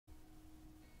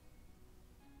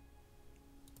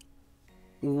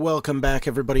Welcome back,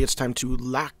 everybody. It's time to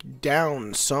lock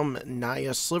down some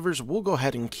Naya Slivers. We'll go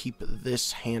ahead and keep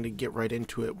this hand and get right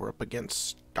into it. We're up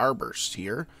against Starburst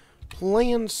here,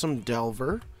 playing some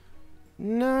Delver.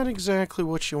 Not exactly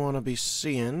what you want to be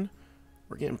seeing.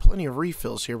 We're getting plenty of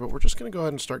refills here, but we're just going to go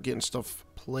ahead and start getting stuff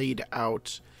played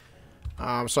out.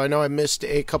 So I know I missed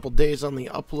a couple days on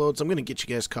the uploads. I'm going to get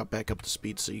you guys caught back up to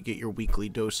speed so you get your weekly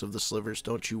dose of the Slivers.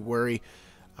 Don't you worry.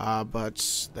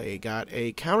 But they got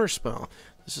a counterspell.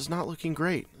 This is not looking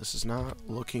great. This is not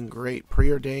looking great.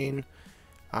 Preordain,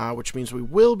 which means we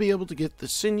will be able to get the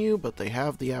Sinew, but they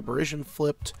have the Aberration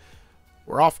flipped.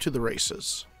 We're off to the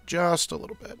races. Just a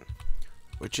little bit.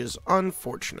 Which is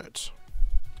unfortunate.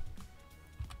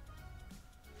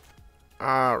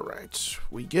 Alright.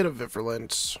 We get a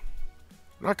Viverlent.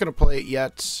 I'm not going to play it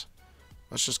yet.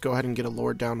 Let's just go ahead and get a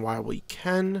Lord down while we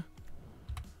can.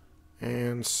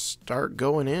 And start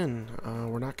going in.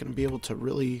 We're not going to be able to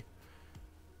really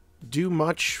do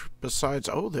much besides...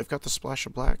 Oh, they've got the Splash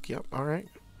of Black. Yep, alright.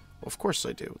 Well, of course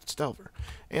they do. It's Delver.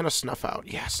 And a Snuff Out.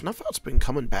 Yeah, Snuff Out's been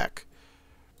coming back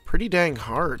pretty dang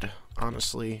hard,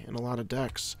 honestly, in a lot of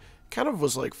decks. Kind of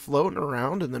was like floating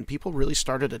around, and then people really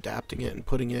started adapting it and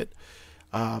putting it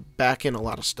back in a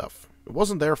lot of stuff. It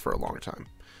wasn't there for a long time.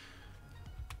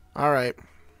 Alright.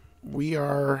 We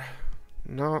are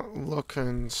not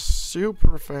looking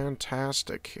super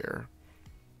fantastic here.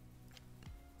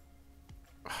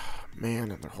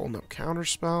 Man, and they're holding up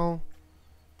Counterspell.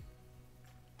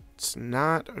 It's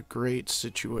not a great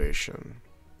situation.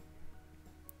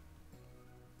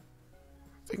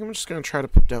 I think I'm just going to try to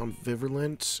put down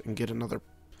Viverlent and get another...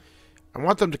 I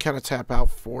want them to kind of tap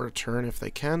out for a turn if they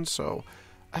can, so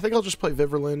I think I'll just play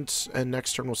Viverlent, and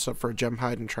next turn we'll set for a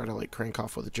Gemhide and try to like crank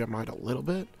off with a Gemhide a little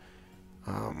bit.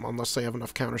 Unless they have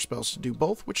enough counterspells to do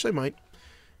both, which they might.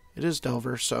 It is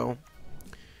Delver, so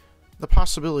the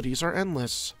possibilities are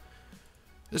endless.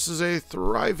 This is a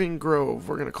thriving grove.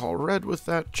 We're going to call red with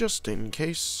that just in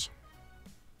case.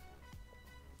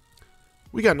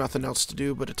 We got nothing else to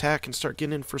do but attack and start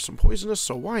getting in for some poisonous,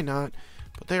 so why not?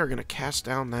 But they are going to cast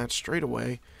down that straight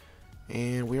away,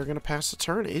 and we are going to pass the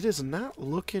turn. It is not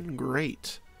looking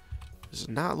great. This is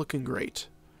not looking great.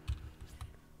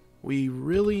 We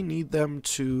really need them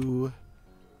to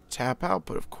tap out,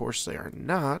 but of course they are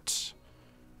not.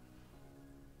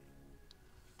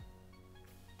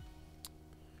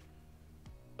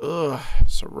 Ugh,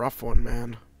 it's a rough one,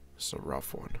 man. It's a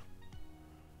rough one.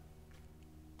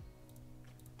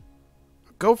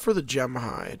 Go for the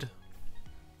Gemhide.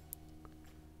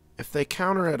 If they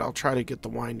counter it, I'll try to get the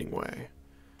Winding Way.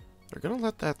 They're going to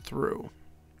let that through.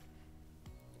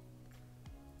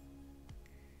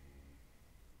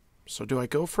 So do I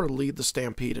go for a Lead the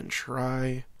Stampede and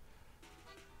try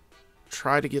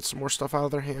to get some more stuff out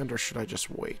of their hand, or should I just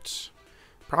wait?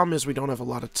 Problem is we don't have a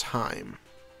lot of time.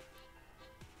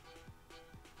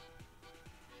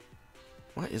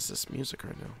 What is this music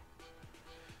right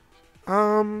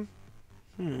now?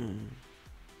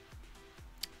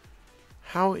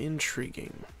 How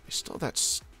intriguing. They still have that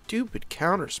stupid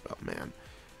counterspell, man.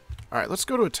 Alright, let's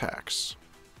go to attacks.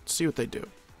 Let's see what they do.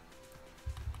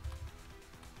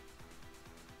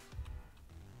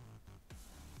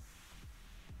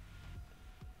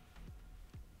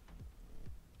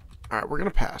 Alright, we're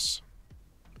going to pass.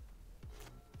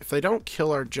 If they don't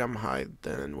kill our Gemhide,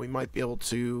 then we might be able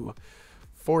to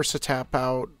force a tap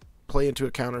out, play into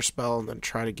a counterspell, and then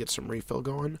try to get some refill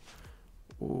going.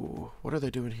 Ooh, what are they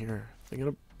doing here? They're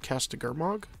going to cast a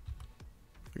Gurmag?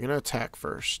 They're going to attack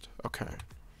first. Okay.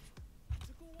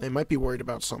 They might be worried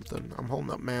about something. I'm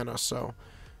holding up mana, so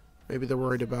maybe they're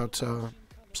worried about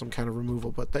some kind of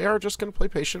removal. But they are just going to play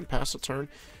patient, pass a turn.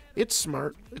 It's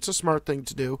smart. It's a smart thing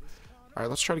to do. Alright,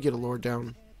 let's try to get a Lord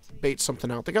down. Bait something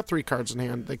out. They got 3 cards in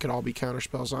hand. They could all be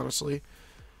counterspells, honestly.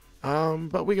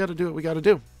 But we gotta do what we gotta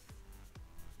do.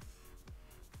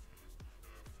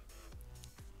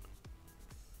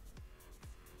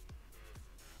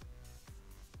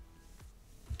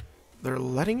 They're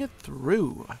letting it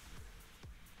through.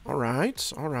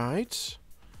 Alright, alright.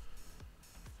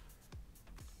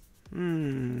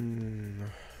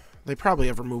 They probably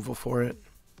have removal for it.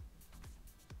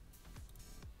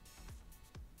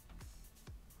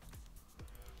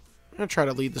 I'm going to try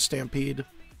to lead the Stampede.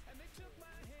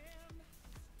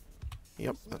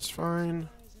 Yep, that's fine.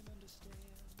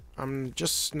 I'm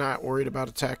just not worried about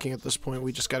attacking at this point.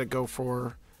 We just got to go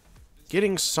for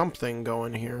getting something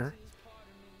going here.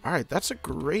 Alright, that's a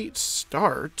great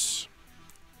start.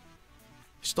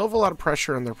 Still have a lot of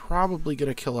pressure, and they're probably going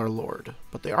to kill our Lord.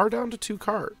 But they are down to 2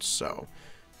 cards, so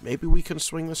maybe we can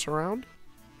swing this around.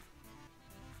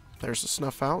 There's the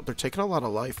snuff out. They're taking a lot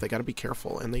of life. They got to be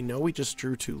careful. And they know we just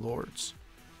drew 2 lords.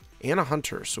 And a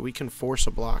hunter, so we can force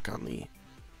a block on the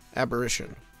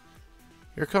aberration.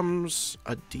 Here comes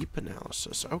a deep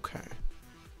analysis. Okay.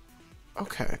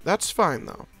 Okay, that's fine,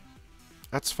 though.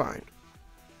 That's fine.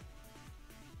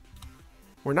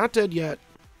 We're not dead yet,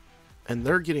 and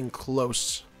they're getting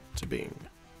close to being.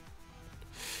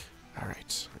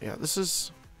 Alright. Yeah, this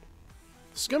is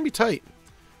going to be tight.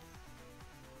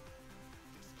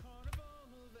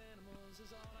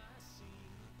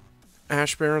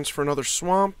 Ash Barrens for another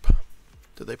swamp.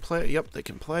 Did they play it? Yep, they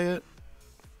can play it.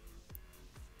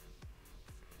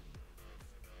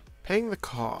 Paying the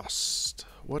cost.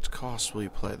 What cost will you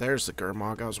play? There's the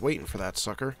Gurmag. I was waiting for that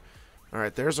sucker.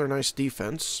 Alright, there's our nice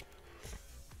defense.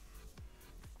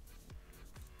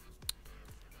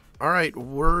 Alright,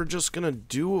 we're just going to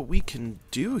do what we can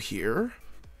do here.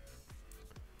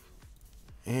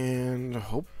 And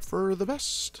hope for the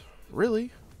best.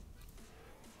 Really.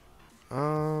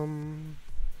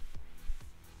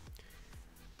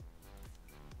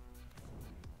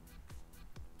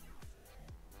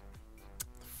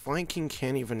 Flanking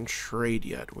can't even trade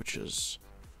yet, which is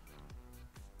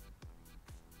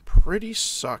pretty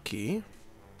sucky.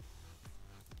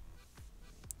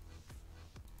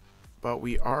 But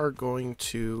we are going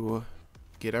to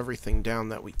get everything down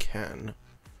that we can.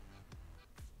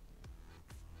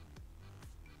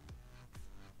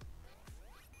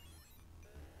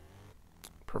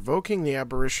 Provoking the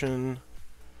aberration.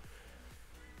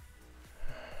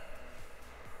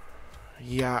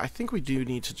 Yeah, I think we do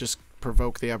need to just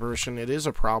provoke the aberration. It is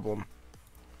a problem.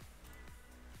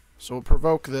 So we'll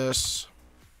provoke this.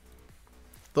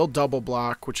 They'll double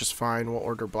block, which is fine. We'll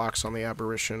order blocks on the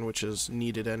aberration, which is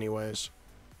needed anyways.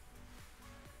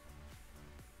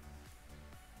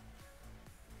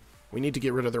 We need to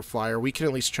get rid of their flyer. We can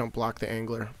at least chump block the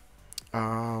angler.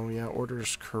 Yeah,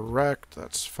 order's correct.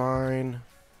 That's fine.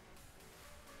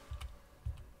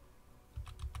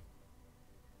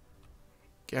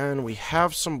 Again, we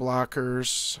have some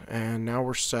blockers, and now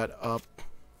we're set up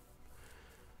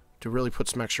to really put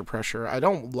some extra pressure. I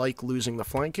don't like losing the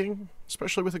flanking,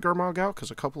 especially with a Gurmag out, because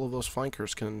a couple of those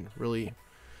flankers can really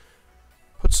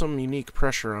put some unique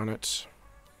pressure on it.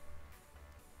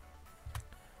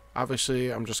 Obviously,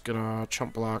 I'm just going to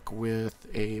chump block with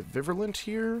a Virulent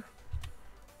here.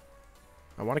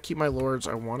 I want to keep my lords.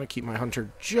 I want to keep my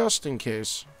hunter just in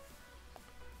case.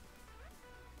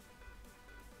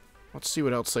 Let's see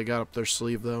what else they got up their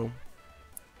sleeve, though.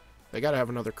 They got to have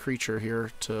another creature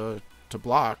here to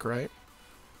block, right?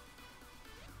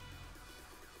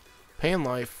 Paying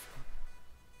life.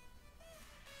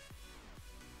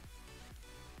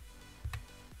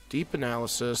 Deep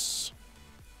analysis.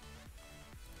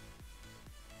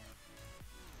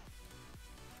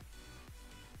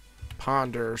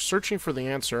 Ponder. Searching for the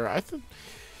answer. I think...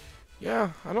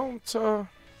 Yeah, I don't...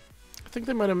 I think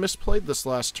they might have misplayed this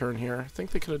last turn here. I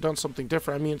think they could have done something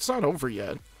different. I mean, it's not over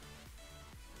yet.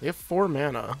 They have 4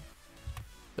 mana.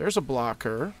 There's a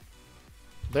blocker.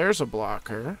 There's a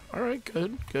blocker. Alright,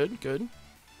 good, good, good.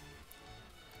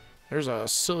 There's a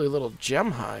silly little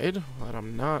gem hide that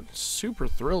I'm not super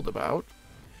thrilled about.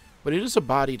 But it is a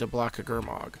body to block a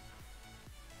Gurmag.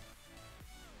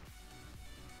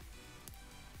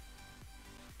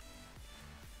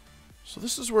 So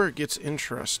this is where it gets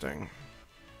interesting.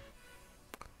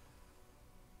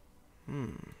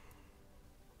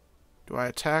 Do I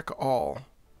attack all?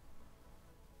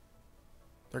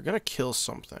 They're gonna kill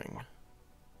something.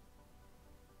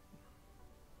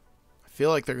 I feel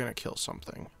like they're gonna kill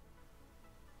something.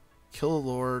 Kill a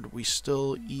lord. We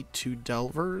still eat 2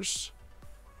 delvers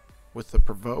with the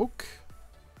provoke.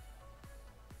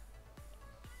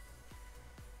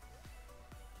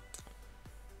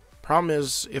 Problem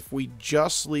is, if we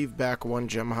just leave back 1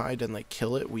 gem hide and they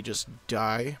kill it, we just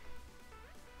die.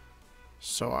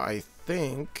 So I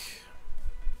think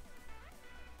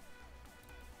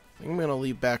I'm going to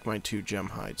leave back my 2 gem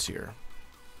hides here.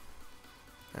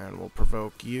 And we'll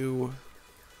provoke you.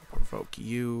 Provoke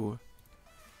you.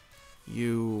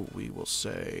 You, we will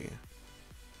say...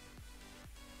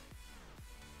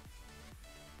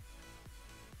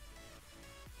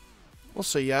 We'll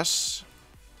say yes.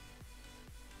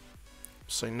 We'll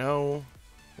say no.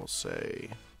 We'll say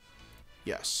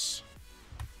yes.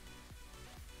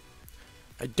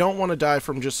 I don't want to die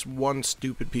from just 1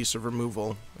 stupid piece of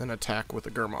removal and attack with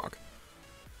a Gurmag.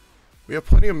 We have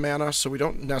plenty of mana, so we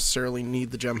don't necessarily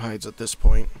need the gem hides at this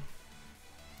point.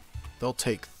 They'll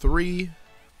take 3.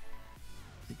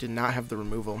 They did not have the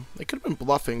removal. They could have been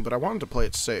bluffing, but I wanted to play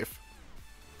it safe.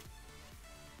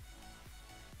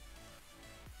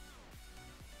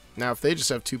 Now, if they just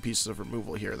have 2 pieces of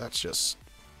removal here, that's just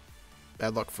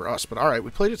bad luck for us. But alright,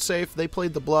 we played it safe. They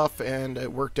played the bluff, and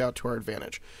it worked out to our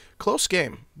advantage. Close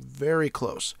game. Very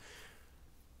close.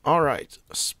 Alright,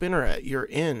 Spinneret, you're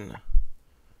in.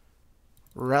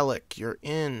 Relic, you're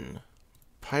in.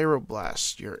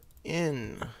 Pyroblast, you're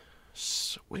in.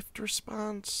 Swift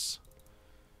response.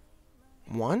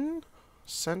 1?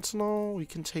 Sentinel, we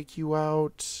can take you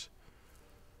out.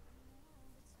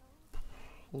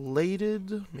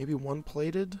 Plated, maybe 1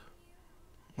 plated.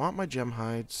 Want my gem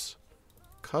hides.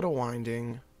 Cut a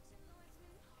winding.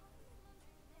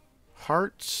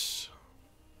 Heart.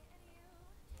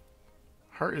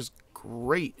 Heart is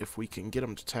great if we can get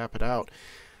him to tap it out.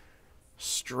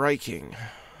 Striking.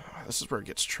 This is where it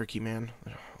gets tricky, man.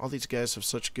 All these guys have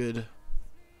such good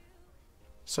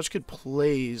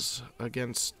plays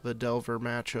against the Delver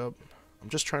matchup. I'm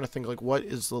just trying to think, like, what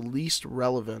is the least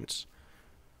relevant.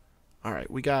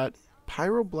 Alright, we got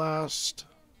Pyroblast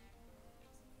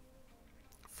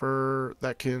for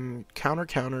that can counter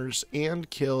counters and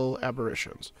kill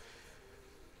aberrations.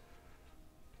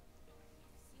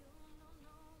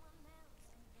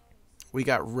 We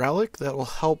got Relic that'll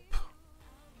help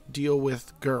deal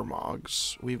with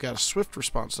Gurmogs. We've got a Swift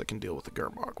response that can deal with the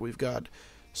Gurmog. We've got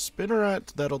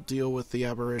Spinneret that'll deal with the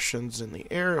aberrations in the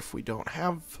air if we don't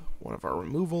have one of our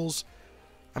removals.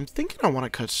 I'm thinking I want to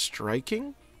cut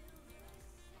Striking.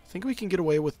 I think we can get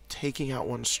away with taking out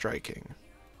 1 Striking.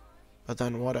 But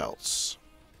then what else?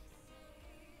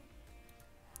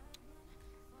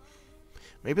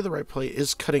 Maybe the right play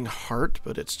is cutting Heart,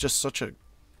 but it's just such a...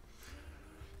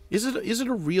 Is it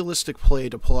a realistic play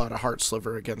to pull out a Heart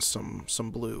Sliver against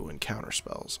some blue and counter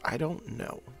spells? I don't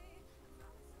know.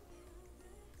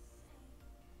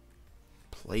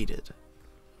 Plated.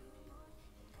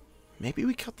 Maybe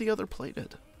we cut the other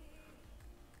plated.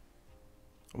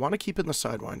 I want to keep in the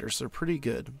Sidewinders. They're pretty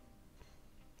good.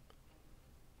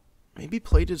 Maybe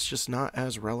plated's just not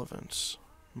as relevant.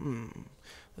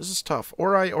 This is tough.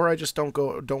 Or I just don't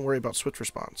worry about Switch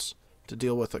response to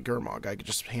deal with a Gurmog. I could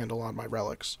just handle on my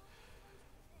relics.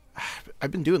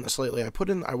 I've been doing this lately. I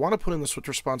want to put in the Switch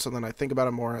response, and then I think about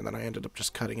it more, and then I ended up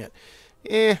just cutting it.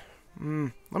 Let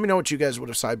me know what you guys would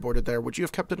have sideboarded there. Would you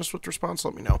have kept in a Switch response?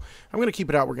 Let me know. I'm going to keep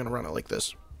it out. We're going to run it like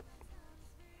this.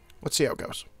 Let's see how it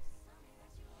goes.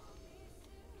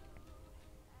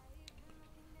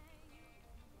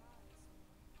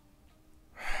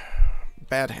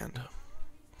 Bad hand.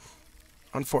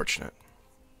 Unfortunate.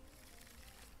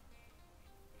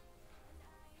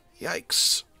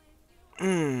 Yikes.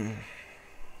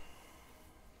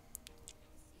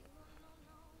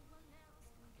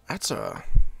 That's a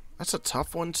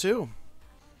tough one too.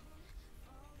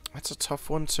 That's a tough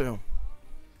one too.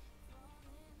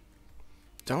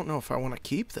 Don't know if I want to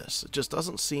keep this. It just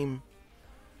doesn't seem...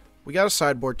 We got a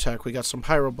sideboard tech, we got some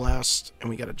Pyroblast, and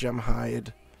we got a Gem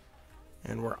Hide.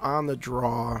 And we're on the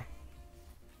draw.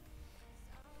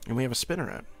 And we have a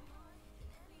Spinneret.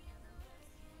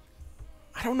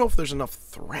 I don't know if there's enough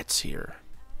threats here.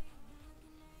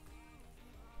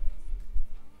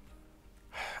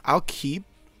 I'll keep.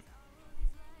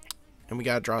 And we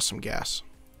gotta draw some gas.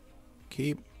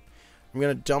 Keep. I'm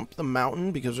gonna dump the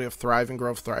mountain because we have Thriving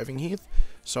Grove, Thriving Heath.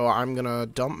 So I'm gonna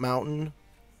dump mountain,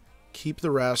 keep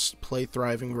the rest, play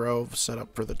Thriving Grove, set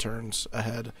up for the turns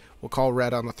ahead. We'll call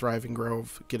red on the Thriving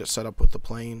Grove, get it set up with the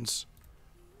plains.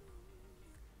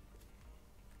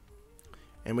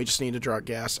 And we just need to draw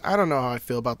gas. I don't know how I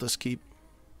feel about this keep.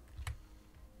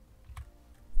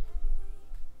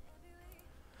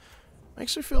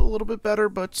 Makes me feel a little bit better,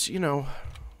 but, you know,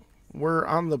 we're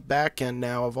on the back end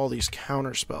now of all these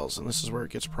counter spells, and this is where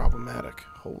it gets problematic.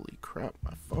 Holy crap,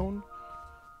 my phone.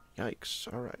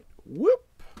 Yikes. All right.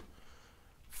 Whoop.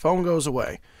 Phone goes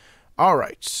away. All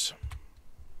right.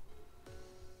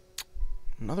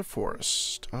 Another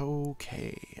forest.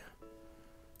 Okay.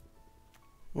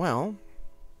 Well.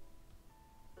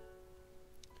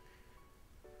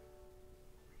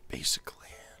 Basic land.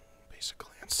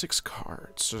 6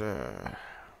 cards. If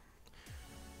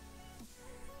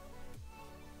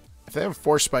they have a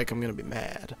Force Spike, I'm going to be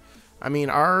mad. I mean,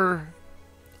 I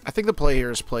think the play here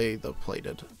is play the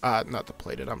plated. Not the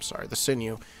plated, I'm sorry. The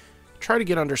Sinew. Try to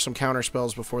get under some counter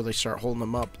spells before they start holding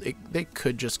them up. They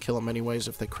could just kill them anyways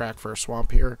if they crack for a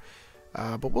swamp here.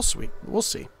 But we'll see. We'll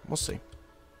see. We'll see.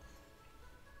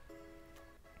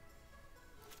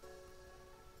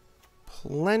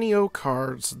 Plenty of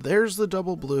cards. There's the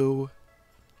double blue.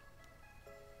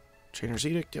 Chainer's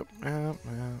Edict. Yep. Yep.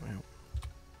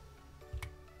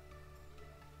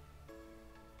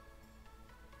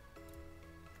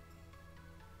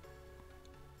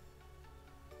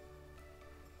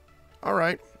 All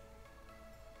right.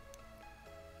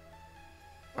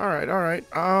 Alright, alright.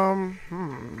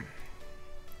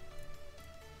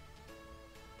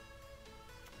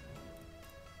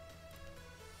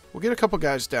 We'll get a couple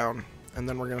guys down, and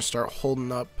then we're going to start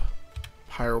holding up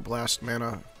Pyroblast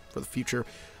mana for the future.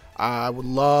 I would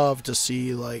love to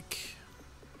see, like,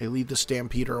 a Lead the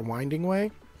Stampede or a Winding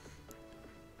Way.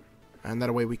 And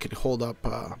that way we could hold up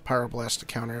Pyroblast to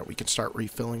counter it. We could start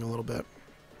refilling a little bit.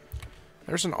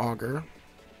 There's an Augur.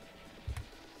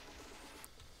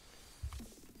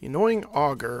 The annoying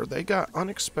Augur, they got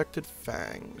Unexpected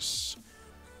Fangs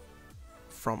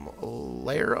from a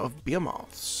lair of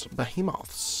behemoths. Put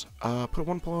a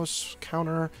 1+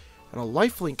 counter and a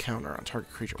lifelink counter on target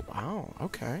creature. Wow,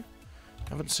 okay.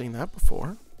 Haven't seen that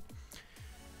before.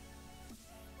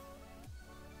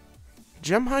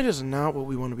 Gemhide is not what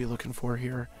we want to be looking for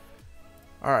here.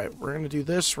 Alright, we're going to do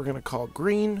this. We're going to call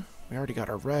green. We already got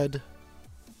our red.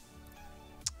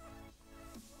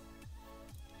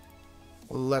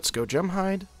 Let's go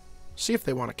Gemhide. See if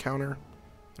they want to counter.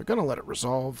 They're going to let it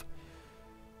resolve.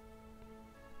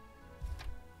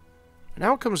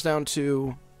 Now it comes down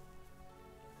to...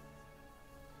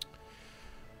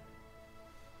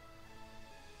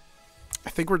 I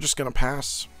think we're just going to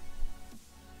pass.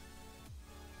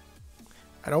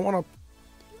 I don't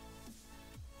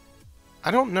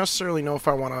necessarily know if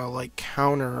I want to, like,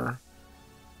 counter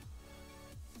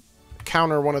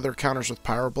one of their counters with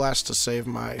Pyroblast to save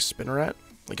my Spinneret.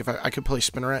 Like, if I could play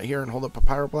Spinneret here and hold up a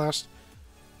Pyroblast.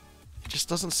 It just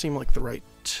doesn't seem like the right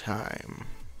time.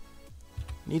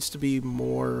 It needs to be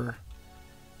more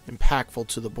impactful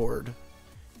to the board.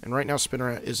 And right now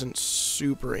Spinneret isn't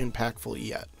super impactful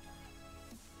yet.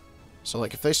 So,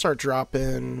 like, if they start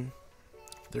dropping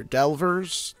their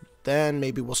Delvers, then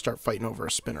maybe we'll start fighting over a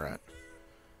Spinneret.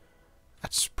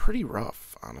 That's pretty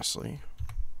rough, honestly.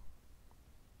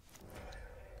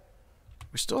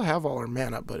 We still have all our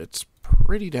mana, but it's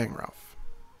pretty dang rough.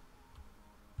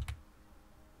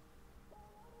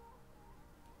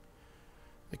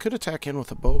 They could attack in with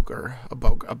a Boger. A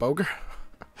Boger?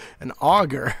 An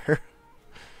Augur.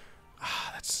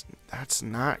 Ah, that's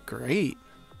not great.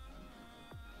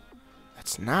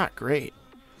 That's not great.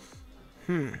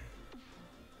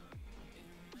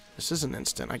 This is an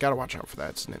instant. I gotta watch out for that.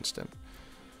 It's an instant.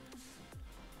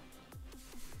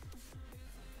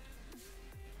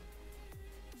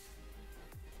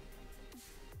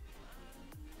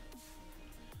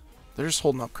 They're just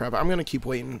holding up crap. I'm gonna keep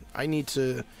waiting. I need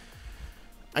to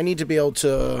be able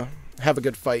to have a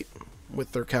good fight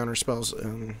with their counter spells,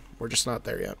 and we're just not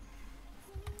there yet.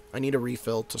 I need a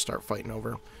refill to start fighting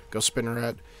over. Go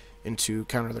Spinneret into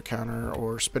counter the counter,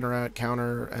 or Spinneret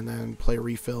counter and then play a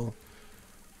refill.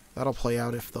 That'll play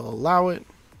out if they'll allow it.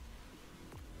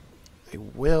 They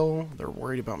will. They're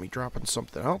worried about me dropping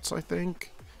something else, I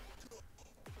think.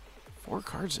 4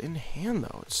 cards in hand,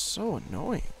 though. It's so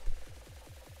annoying.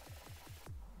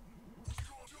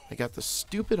 They got the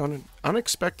stupid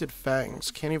unexpected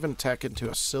fangs. Can't even attack into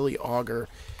a silly Augur.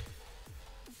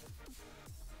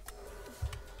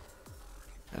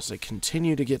 As they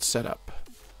continue to get set up.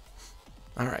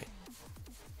 Alright.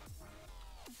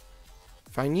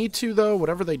 If I need to, though,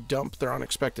 whatever they dump their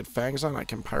unexpected fangs on, I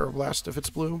can Pyroblast if it's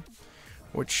blue.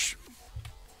 Which,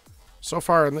 so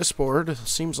far on this board,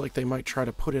 seems like they might try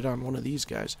to put it on one of these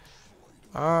guys.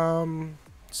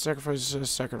 Sacrifice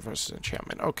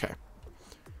enchantment. Okay.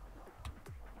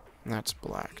 And that's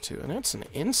black, too. And it's an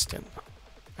instant.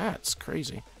 That's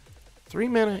crazy. 3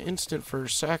 mana instant for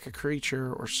sack a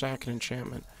creature or sack an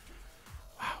enchantment.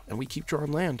 Wow. And we keep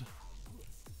drawing land.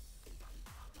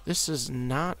 This is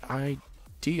not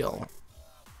ideal.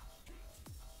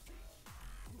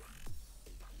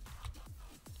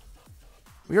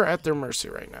 We are at their mercy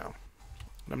right now.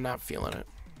 And I'm not feeling it.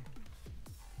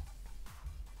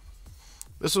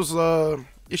 This was the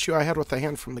issue I had with the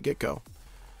hand from the get-go.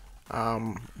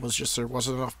 Was just there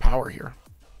wasn't enough power here.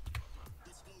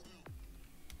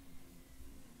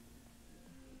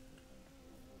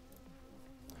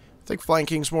 I think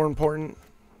flanking's more important.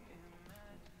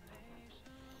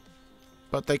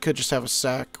 But they could just have a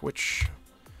sack, which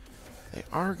they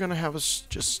are going to have us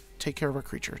just take care of our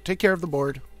creature. Take care of the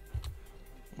board.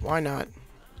 Why not?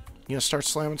 You gonna start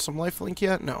slamming some lifelink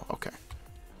yet? No. Okay.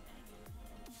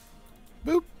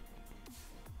 Boop.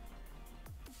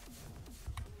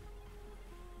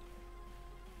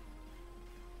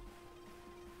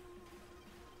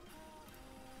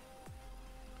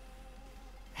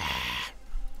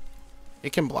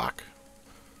 It can block.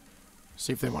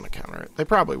 See if they want to counter it. They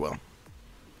probably will.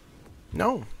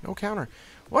 No, no counter.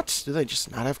 What? Do they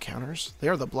just not have counters? They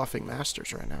are the bluffing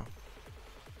masters right now.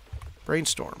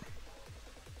 Brainstorm.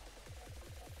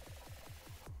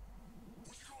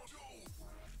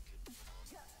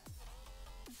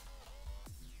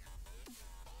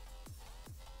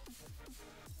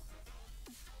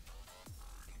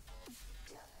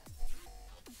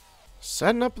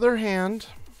 Setting up their hand.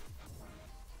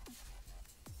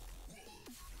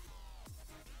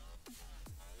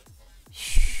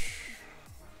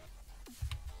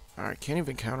 Alright, can't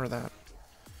even counter that.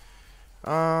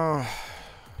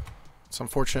 It's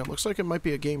unfortunate. Looks like it might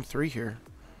be a game 3 here.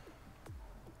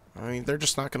 I mean, they're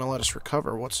just not going to let us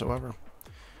recover whatsoever.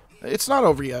 It's not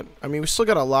over yet. I mean, we still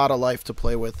got a lot of life to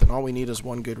play with, and all we need is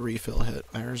one good refill hit.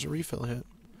 There's a refill hit.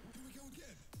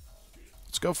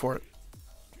 Let's go for it.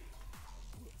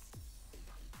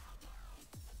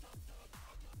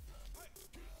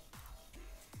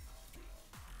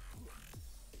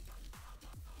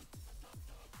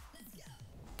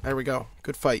 There we go.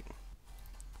 Good fight.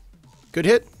 Good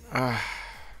hit.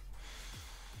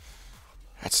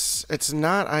 It's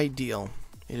not ideal.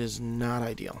 It is not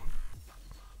ideal.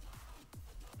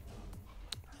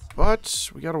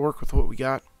 But we got to work with what we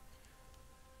got.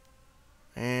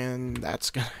 And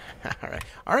that's gonna... Alright.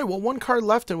 Alright, well, one card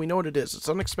left, and we know what it is. It's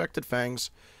Unexpected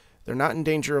Fangs. They're not in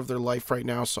danger of their life right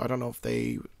now, so I don't know if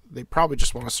they probably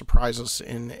just want to surprise us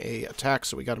in a attack,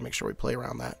 so we got to make sure we play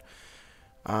around that.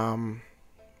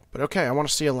 But okay, I want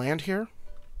to see a land here.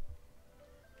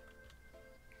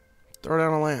 Throw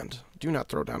down a land. Do not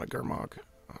throw down a Gurmag.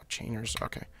 Oh, Chainers.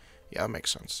 Okay. Yeah, that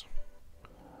makes sense.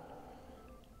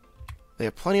 They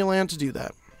have plenty of land to do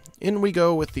that. In we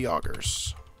go with the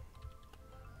Augurs.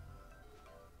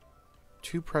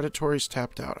 2 Predatories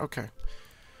tapped out. Okay.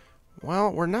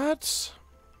 Well, we're not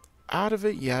out of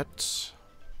it yet.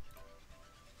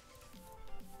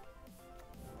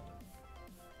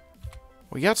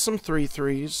 We got some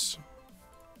 3/3s.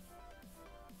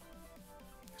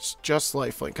 It's just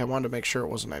lifelink. I wanted to make sure it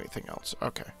wasn't anything else.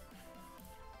 Okay.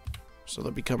 So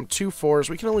they'll become 2 4s.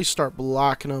 We can at least start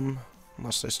blocking them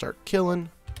unless they start killing.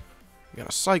 We got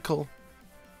a cycle.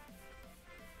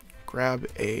 Grab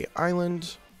a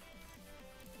island.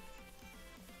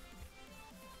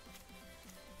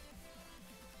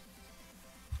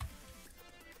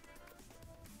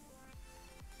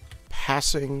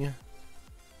 Passing.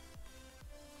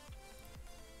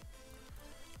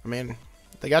 I mean,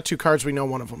 they got 2 cards, we know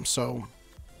one of them, so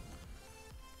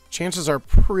chances are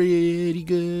pretty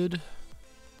good.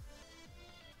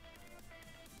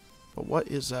 But what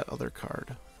is that other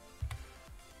card?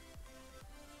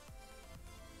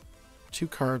 2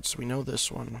 cards, we know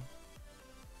this one.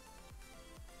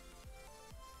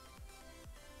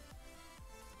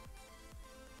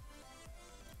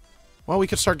 Well, we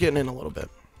could start getting in a little bit.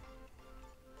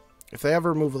 If they have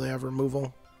removal, they have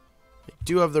removal. They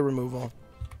do have the removal.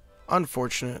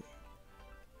 Unfortunate.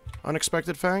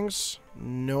 Unexpected Fangs?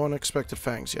 No Unexpected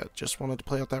Fangs yet. Just wanted to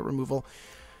play out that removal.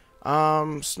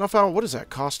 Snuff Owl, what does that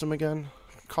cost him again?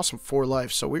 Cost him 4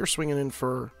 life, so we were swinging in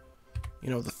for, you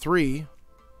know, the 3.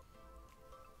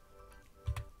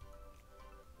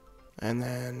 And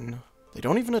then they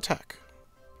don't even attack.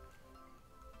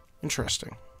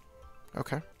 Interesting.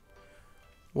 Okay.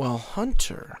 Well,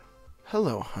 Hunter.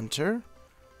 Hello, Hunter.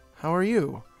 How are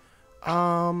you?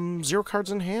 0 cards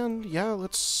in hand. Yeah,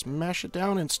 let's smash it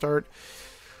down and start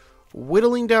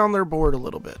whittling down their board a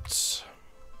little bit.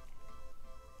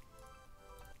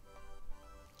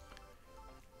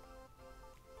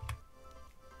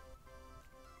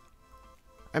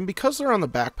 And because they're on the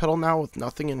back pedal now with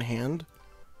nothing in hand,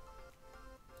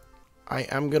 I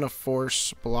am going to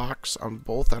force blocks on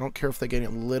both. I don't care if they get a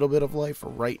little bit of life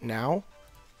right now.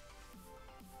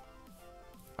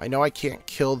 I know I can't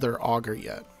kill their Augur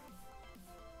yet.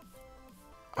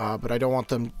 But I don't want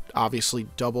them, obviously,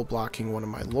 double blocking one of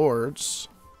my lords.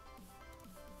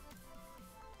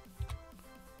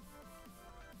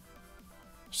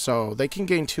 So, they can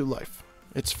gain 2 life.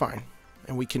 It's fine.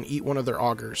 And we can eat one of their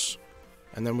Augurs.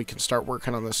 And then we can start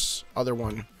working on this other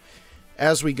one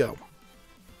as we go.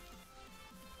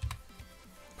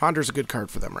 Ponder's a good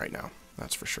card for them right now.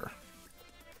 That's for sure.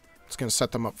 It's going to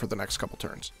set them up for the next couple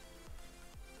turns.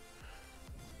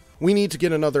 We need to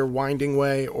get another Winding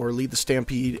Way or Lead the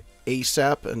Stampede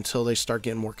ASAP until they start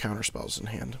getting more counterspells in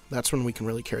hand. That's when we can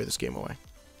really carry this game away.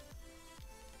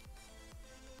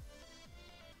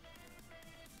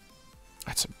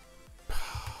 That's a...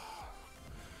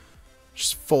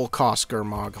 just full cost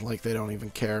Gurmag, like they don't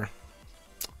even care.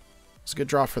 It's a good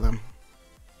draw for them.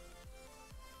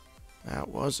 That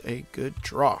was a good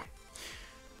draw.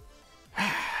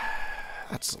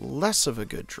 That's less of a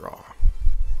good draw.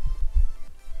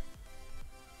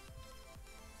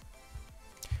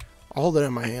 I'll hold it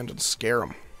in my hand and scare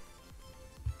them.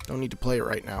 Don't need to play it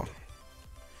right now.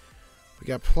 We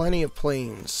got plenty of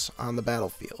planes on the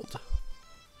battlefield.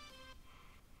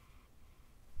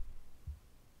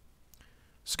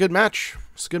 It's a good match.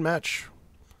 It's a good match.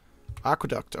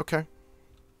 Aqueduct. Okay.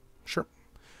 Sure.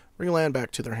 Bring land back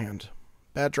to their hand.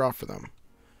 Bad draw for them.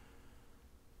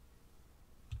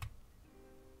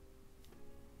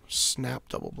 Snap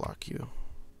double block you.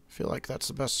 I feel like that's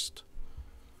the best.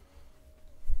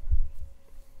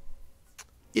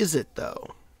 Is it,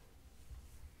 though?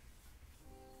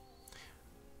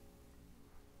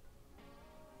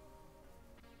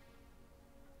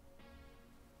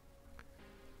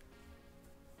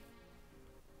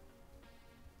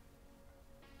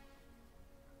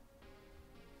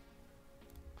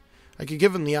 I could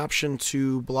give him the option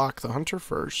to block the hunter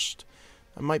first.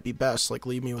 That might be best, like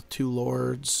leave me with 2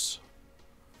 lords.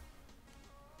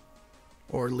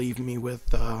 Or leave me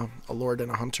with a lord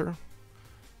and a hunter.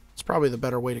 It's probably the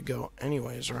better way to go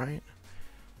anyways, right?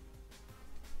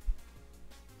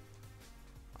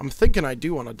 I'm thinking I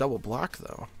do want to double block,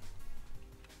 though.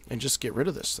 And just get rid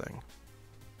of this thing.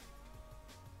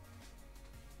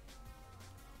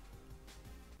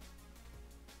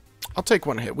 I'll take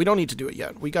 1 hit. We don't need to do it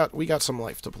yet. We got some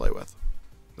life to play with.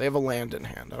 They have a land in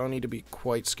hand. I don't need to be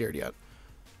quite scared yet.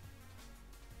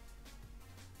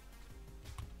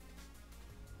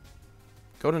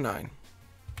 Go to 9.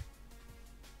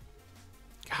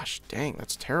 Gosh dang,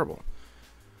 that's terrible.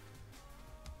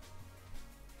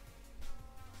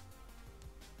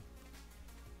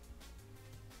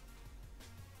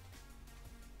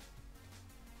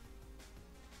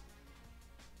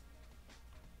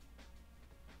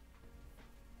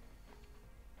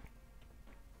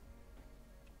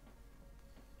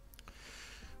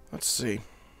 Let's see.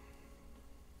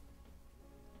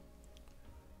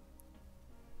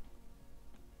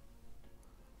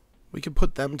 We could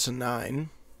put them to 9.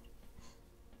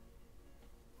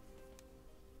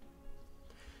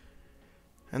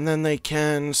 And then they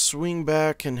can swing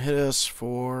back and hit us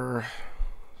for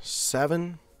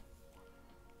 7.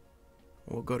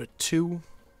 We'll go to 2.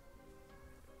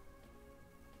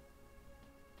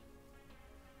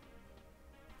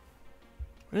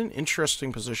 What an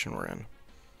interesting position we're in.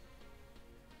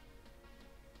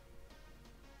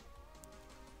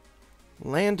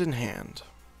 Land in hand.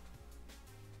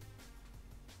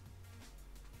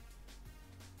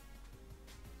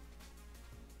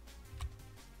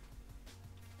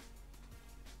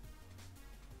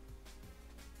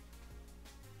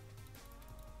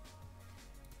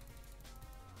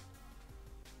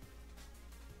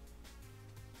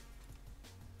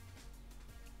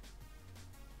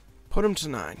 Put him to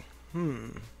 9.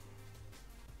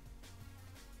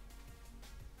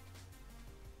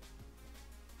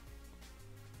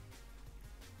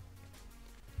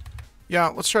 Yeah,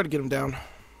 let's try to get him down.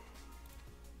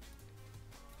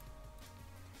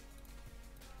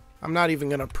 I'm not even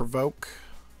going to provoke.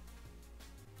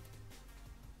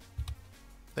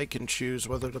 They can choose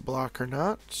whether to block or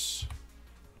not.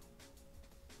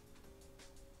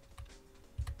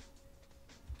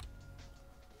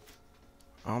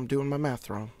 Oh, I'm doing my math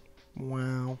wrong.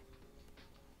 Wow.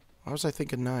 Why was I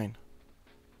thinking 9?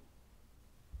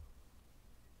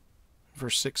 For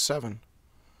 6, 7.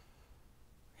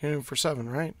 Hit him for 7,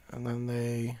 right? And then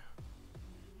they...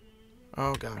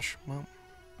 Oh, gosh. Well...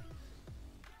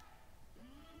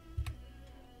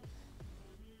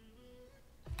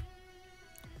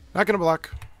 Not gonna block.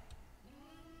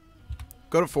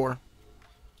 Go to 4.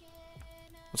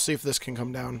 Let's see if this can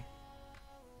come down.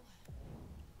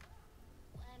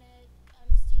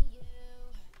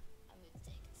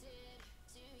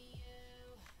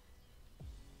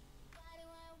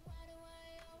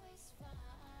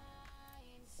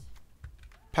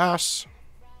 Pass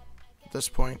at this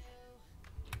point.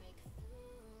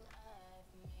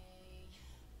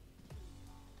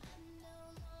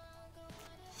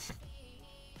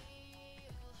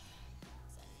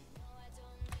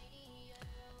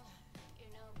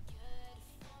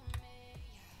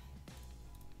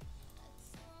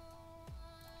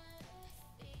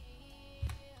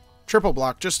 Triple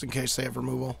block just in case they have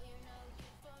removal.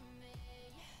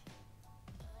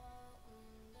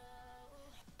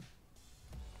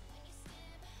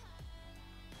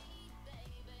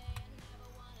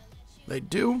 They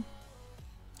do.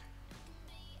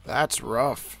 That's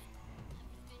rough.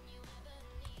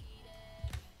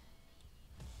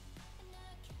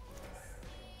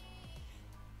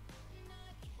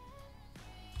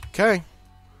 Okay.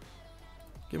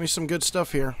 Give me some good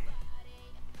stuff here.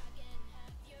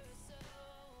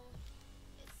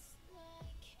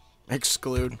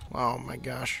 Exclude. Oh my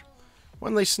gosh.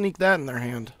 When they sneak that in their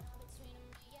hand?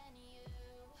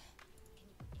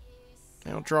 They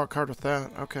don't draw a card with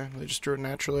that. Okay, they just drew it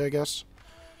naturally, I guess.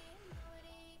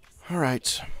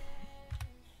 Alright.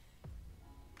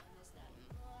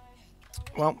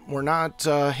 Well, we're not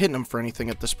hitting him for anything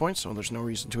at this point, so there's no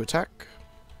reason to attack.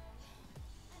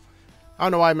 I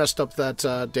don't know why I messed up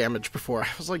that damage before. I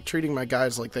was like treating my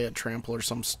guys like they had trample or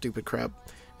some stupid crap.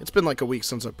 It's been like a week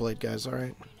since I played, guys,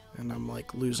 alright? And I'm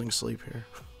like losing sleep here.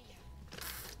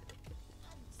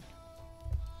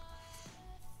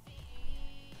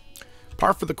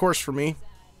 Par for the course for me.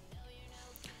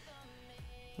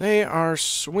 They are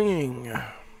swinging.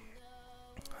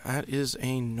 That is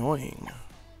annoying.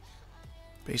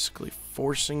 Basically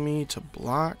forcing me to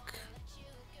block.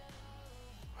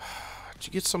 Did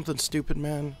you get something stupid,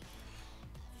 man?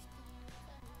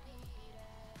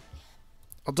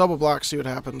 I'll double block, see what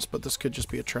happens, but this could just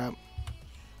be a trap.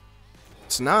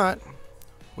 It's not.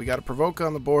 We got a provoke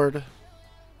on the board.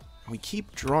 We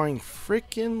keep drawing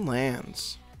frickin'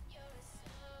 lands.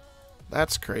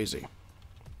 That's crazy.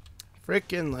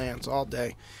 Frickin' lands all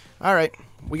day. Alright,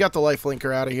 we got the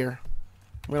lifelinker out of here.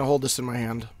 I'm going to hold this in my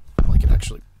hand. Like it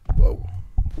actually... Whoa.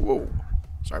 Whoa.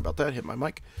 Sorry about that, hit my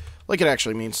mic. Like it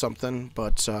actually means something,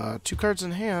 but 2 cards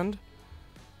in hand.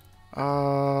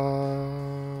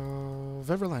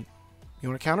 Viverland. You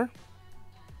want to counter?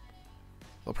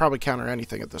 They'll probably counter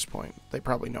anything at this point. They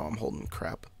probably know I'm holding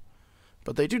crap.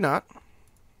 But they do not.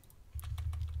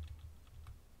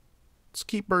 Let's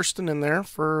keep bursting in there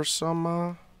for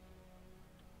some...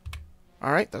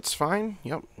 Alright, that's fine.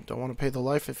 Yep, don't want to pay the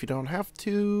life if you don't have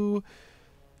to.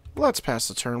 Let's pass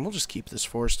the turn. We'll just keep this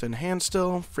forced in hand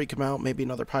still. Freak him out. Maybe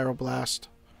another Pyroblast.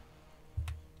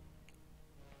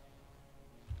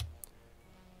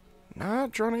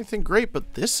 Not drawing anything great,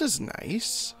 but this is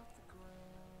nice.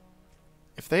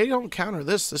 If they don't counter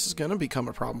this, this is going to become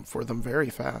a problem for them very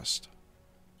fast.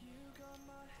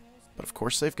 But of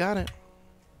course they've got it.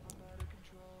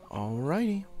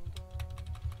 Alrighty.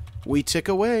 We tick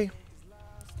away.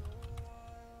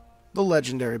 The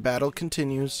legendary battle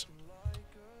continues.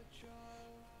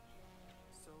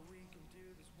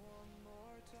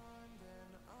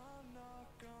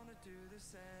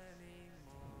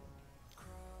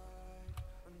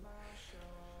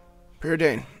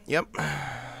 Preordain. Yep.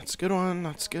 That's a good one.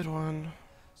 That's a good one.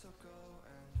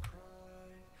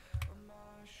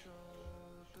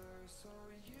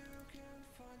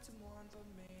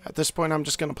 At this point, I'm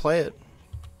just going to play it.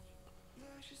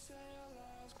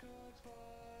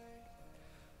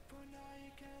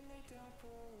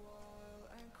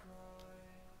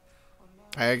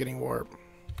 Agony Warp.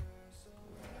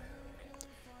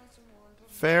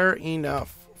 Fair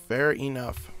enough. Fair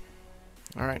enough.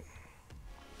 Alright.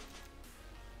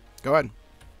 Go ahead.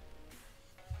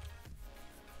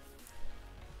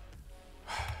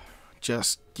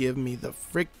 Just give me the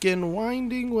frickin'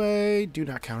 winding way. Do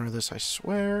not counter this, I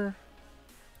swear.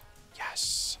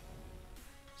 Yes.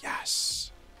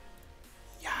 Yes.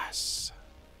 Yes.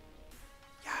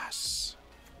 Yes.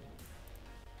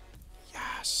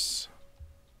 Yes.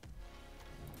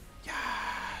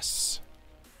 Yes.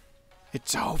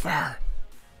 It's over.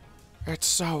 It's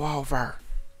so over.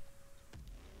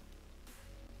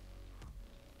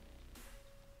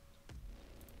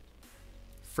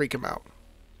 Freak him out.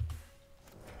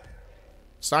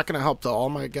 It's not going to help though. All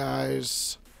my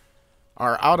guys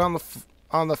are out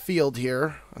on the field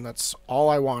here, and that's all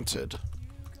I wanted.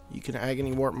 You can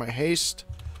Agony Warp my haste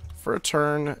for a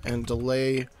turn and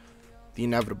delay the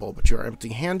inevitable, but you are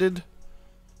empty-handed.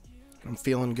 I'm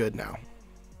feeling good now.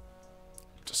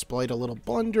 Displayed a little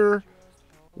blunder.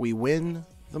 We win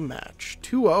the match.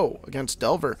 2-0 against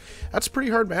Delver. That's a pretty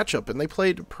hard matchup, and they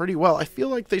played pretty well. I feel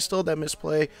like they still had that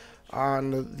misplay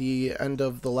on the end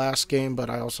of the last game, but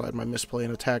I also had my misplay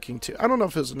in attacking too. I don't know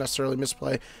if it was necessarily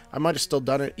misplay. I might have still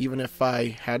done it even if I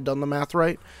had done the math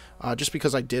right, just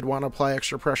because I did want to apply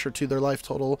extra pressure to their life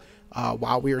total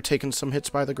while we were taking some hits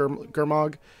by the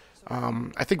Gurmag.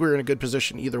 I think we were in a good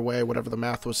position either way, whatever the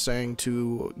math was saying,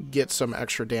 to get some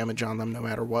extra damage on them no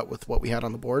matter what with what we had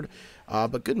on the board.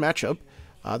 But good matchup.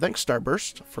 Thanks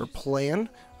Starburst for playing.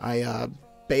 I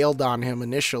bailed on him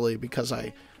initially because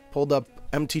I pulled up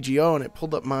MTGO and it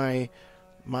pulled up my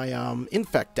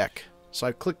Infect deck. So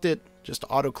I clicked it, just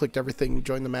auto-clicked everything,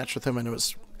 joined the match with him, and it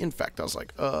was Infect. I was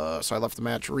like, so I left the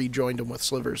match, rejoined him with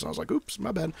Slivers, and I was like, oops,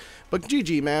 my bad. But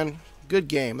GG, man. Good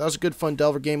game. That was a good, fun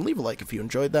Delver game. Leave a like if you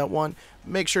enjoyed that one.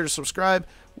 Make sure to subscribe.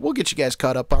 We'll get you guys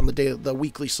caught up on the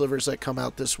weekly Slivers that come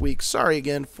out this week. Sorry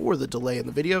again for the delay in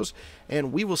the videos,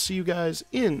 and we will see you guys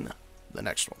in the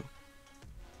next one.